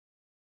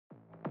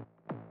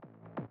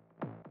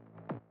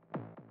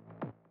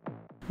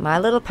My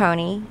Little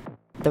Pony,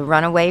 The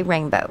Runaway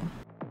Rainbow.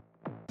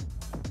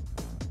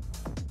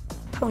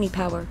 Pony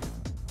power.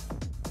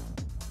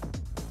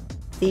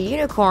 The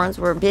unicorns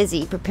were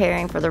busy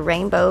preparing for the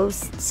rainbow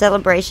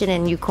celebration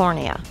in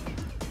Unicornia.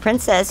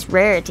 Princess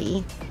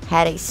Rarity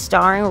had a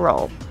starring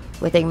role.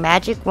 With a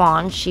magic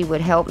wand, she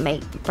would help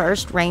make the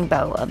first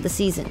rainbow of the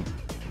season.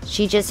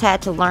 She just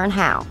had to learn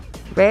how.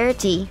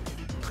 Rarity,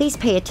 please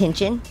pay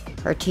attention,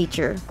 her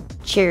teacher,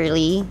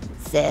 cheerily,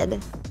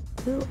 said.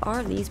 Who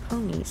are these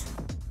ponies?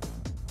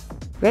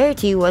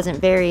 Rarity wasn't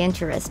very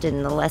interested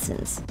in the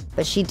lessons,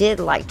 but she did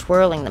like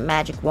twirling the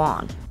magic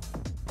wand.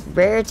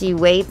 Rarity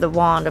waved the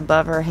wand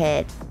above her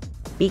head.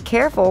 Be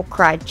careful,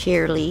 cried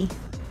Cheerily,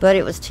 but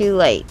it was too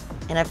late.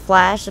 In a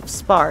flash of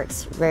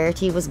sparks,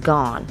 Rarity was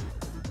gone.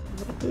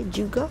 Where did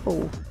you go?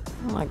 Oh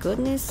my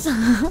goodness.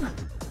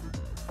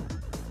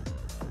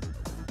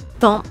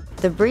 Thump.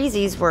 The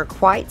Breezies were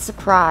quite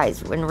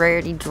surprised when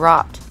Rarity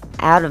dropped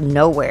out of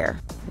nowhere.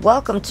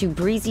 Welcome to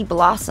Breezy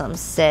Blossoms,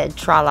 said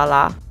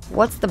Tralala.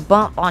 What's the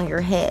bump on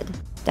your head?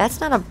 That's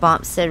not a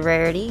bump, said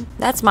Rarity.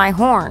 That's my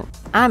horn.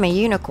 I'm a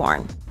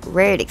unicorn.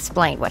 Rarity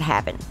explained what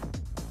happened.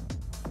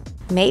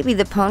 Maybe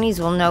the ponies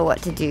will know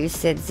what to do,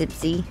 said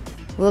Zipsy.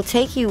 We'll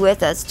take you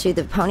with us to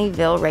the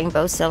Ponyville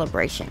Rainbow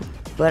Celebration.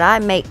 But I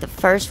make the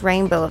first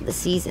rainbow of the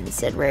season,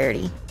 said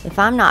Rarity. If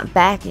I'm not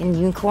back in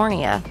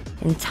Unicornia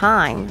in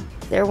time,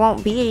 there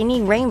won't be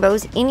any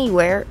rainbows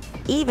anywhere,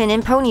 even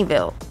in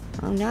Ponyville.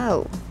 Oh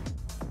no.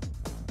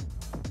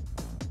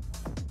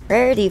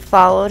 Rarity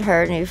followed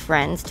her new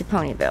friends to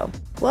Ponyville.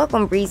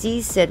 Welcome,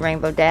 Breezies, said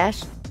Rainbow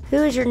Dash. Who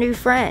is your new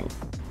friend?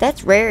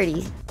 That's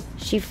Rarity.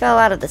 She fell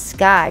out of the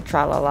sky,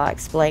 Tralala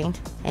explained,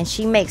 and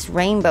she makes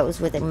rainbows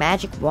with a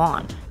magic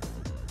wand.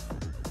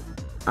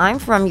 I'm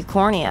from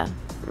Unicornia,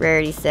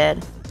 Rarity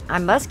said. I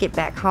must get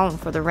back home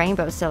for the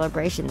rainbow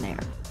celebration there.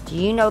 Do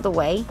you know the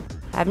way?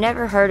 I've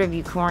never heard of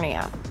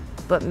Unicornia,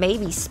 but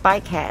maybe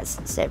Spike has,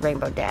 said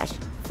Rainbow Dash.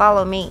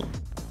 Follow me.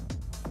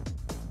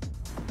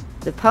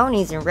 The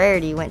ponies and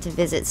Rarity went to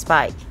visit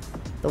Spike,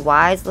 the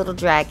wise little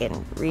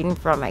dragon, reading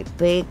from a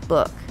big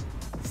book.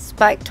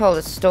 Spike told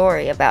a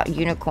story about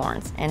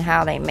unicorns and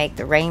how they make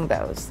the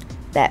rainbows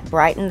that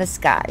brighten the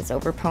skies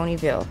over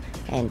Ponyville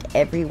and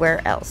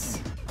everywhere else.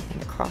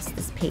 And across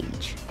this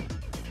page.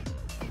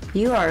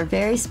 You are a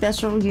very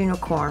special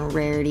unicorn,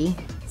 Rarity,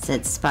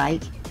 said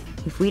Spike.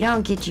 If we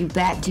don't get you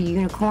back to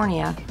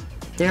Unicornia,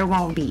 there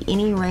won't be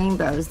any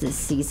rainbows this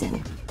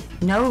season.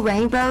 No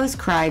rainbows,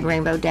 cried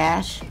Rainbow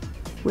Dash.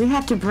 We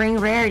have to bring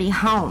Rarity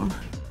home.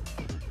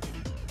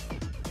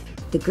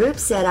 The group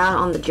set out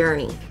on the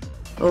journey.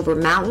 Over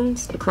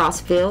mountains, across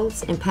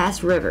fields, and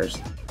past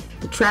rivers.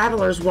 The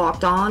travelers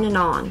walked on and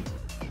on.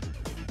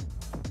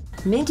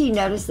 Minty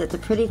noticed that the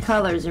pretty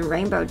colors in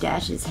Rainbow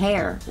Dash's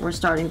hair were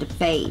starting to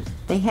fade.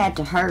 They had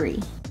to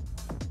hurry.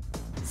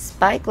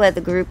 Spike led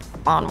the group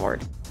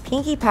onward.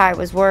 Pinkie Pie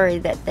was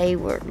worried that they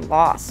were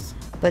lost,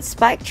 but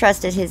Spike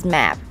trusted his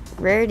map.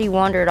 Rarity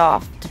wandered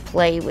off to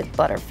play with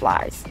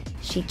butterflies.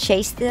 She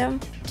chased them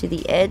to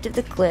the edge of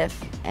the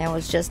cliff and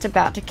was just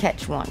about to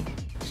catch one.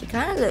 She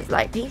kind of looked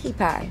like Pinkie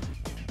Pie.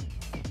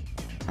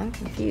 I'm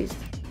confused.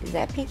 Is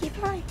that Pinkie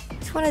Pie?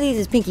 Which one of these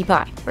is Pinkie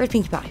Pie? Where's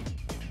Pinkie Pie?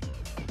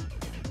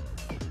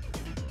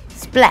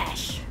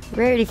 Splash!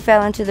 Rarity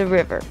fell into the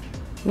river.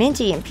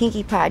 Minty and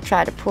Pinkie Pie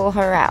tried to pull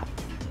her out,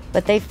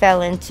 but they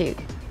fell in too.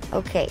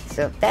 Okay,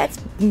 so if that's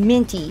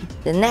Minty,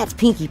 then that's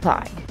Pinkie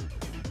Pie.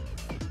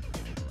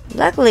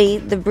 Luckily,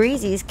 the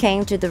Breezies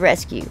came to the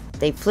rescue.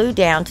 They flew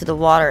down to the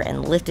water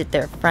and lifted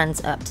their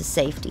friends up to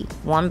safety,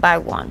 one by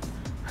one.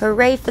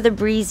 Hooray for the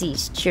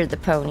Breezies, cheered the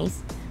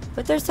ponies.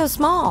 But they're so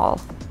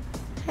small.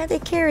 How'd they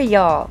carry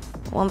y'all?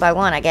 One by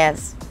one, I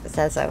guess. It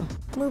says so.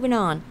 Moving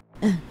on.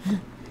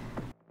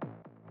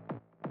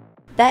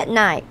 That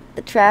night,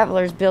 the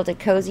travelers built a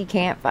cozy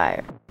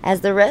campfire. As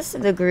the rest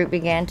of the group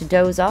began to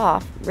doze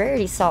off,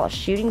 Rarity saw a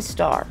shooting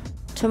star.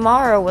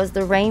 Tomorrow was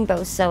the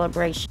rainbow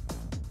celebration.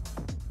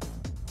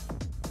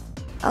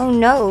 Oh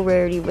no,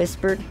 Rarity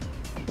whispered.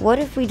 What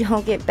if we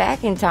don't get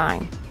back in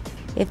time?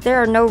 If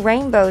there are no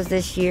rainbows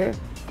this year,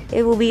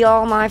 it will be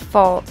all my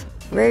fault.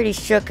 Rarity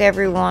shook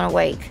everyone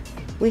awake.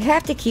 We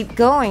have to keep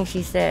going,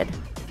 she said.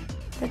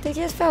 But they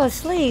just fell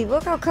asleep.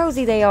 Look how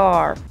cozy they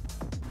are.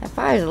 That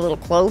fire's a little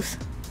close.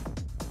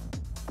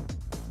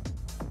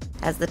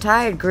 As the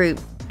tired group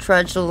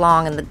trudged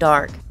along in the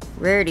dark,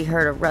 Rarity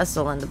heard a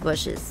rustle in the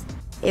bushes.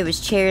 It was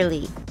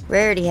Cheerily.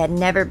 Rarity had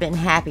never been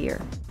happier.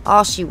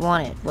 All she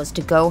wanted was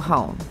to go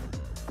home.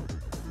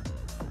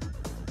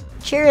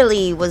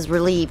 Cheerily was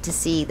relieved to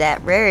see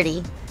that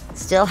Rarity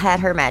still had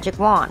her magic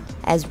wand,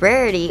 as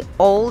Rarity,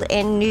 old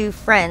and new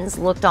friends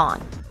looked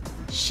on.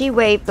 She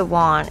waved the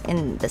wand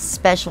in the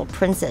special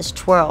princess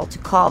twirl to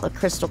call the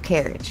crystal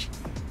carriage.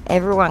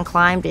 Everyone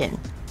climbed in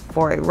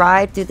for a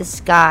ride through the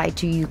sky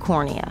to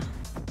Unicornia.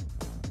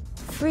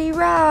 Free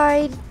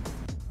ride!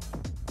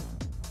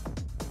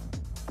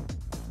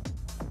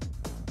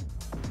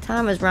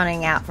 Time was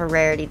running out for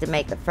Rarity to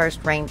make the first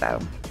rainbow.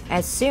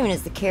 As soon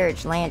as the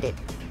carriage landed,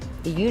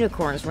 the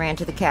unicorns ran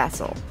to the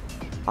castle.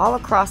 All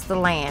across the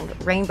land,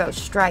 rainbow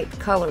striped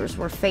colors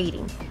were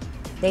fading.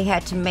 They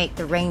had to make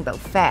the rainbow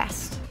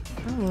fast.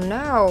 Oh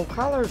no,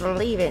 colors are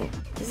leaving.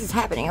 This is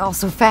happening all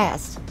so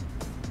fast.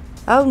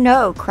 Oh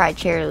no, cried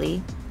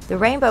Cheerily. The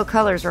rainbow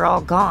colors are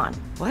all gone.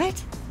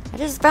 What? I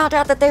just found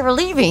out that they were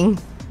leaving.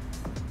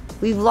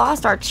 We've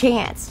lost our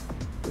chance.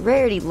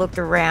 Rarity looked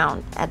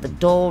around at the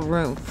dull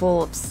room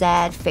full of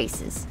sad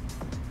faces.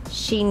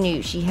 She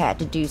knew she had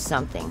to do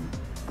something.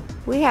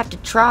 We have to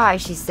try,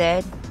 she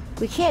said.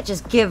 We can't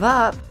just give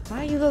up.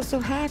 Why do you look so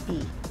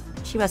happy?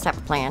 She must have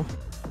a plan.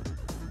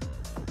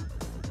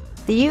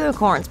 The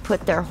unicorns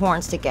put their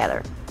horns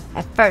together.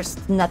 At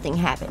first, nothing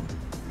happened.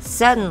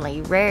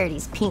 Suddenly,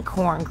 Rarity's pink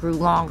horn grew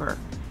longer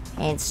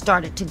and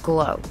started to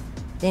glow.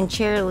 Then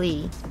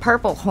Cheerily's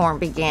purple horn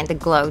began to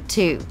glow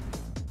too.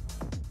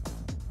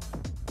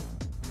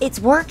 It's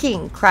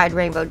working, cried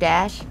Rainbow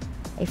Dash.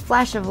 A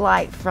flash of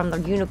light from the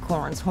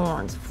unicorn's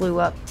horns flew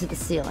up to the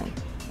ceiling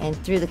and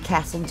through the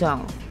castle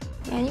dome.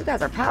 Man, you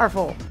guys are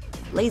powerful.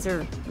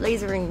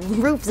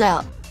 Lasering roofs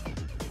out.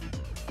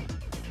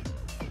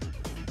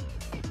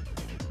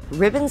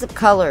 Ribbons of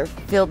color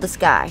filled the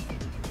sky.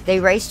 They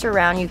raced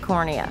around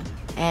Unicornia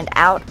and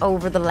out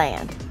over the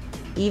land,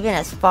 even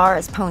as far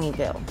as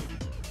Ponyville.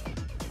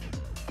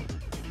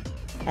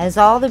 As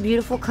all the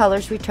beautiful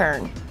colors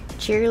returned,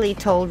 Cheerily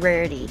told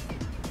Rarity,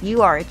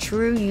 "You are a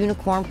true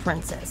unicorn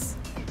princess."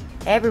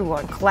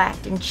 Everyone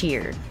clapped and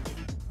cheered.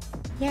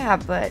 Yeah,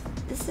 but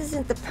this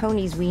isn't the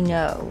ponies we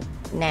know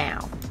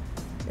now.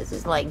 This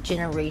is like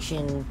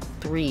generation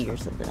 3 or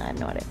something, I have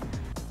no idea.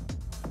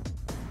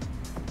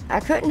 I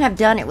couldn't have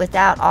done it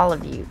without all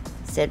of you,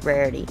 said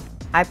Rarity.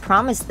 I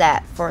promise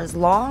that for as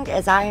long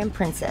as I am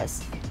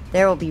princess,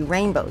 there will be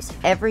rainbows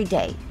every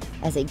day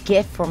as a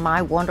gift for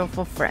my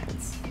wonderful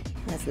friends.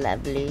 That's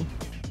lovely.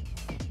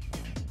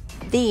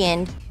 The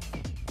end.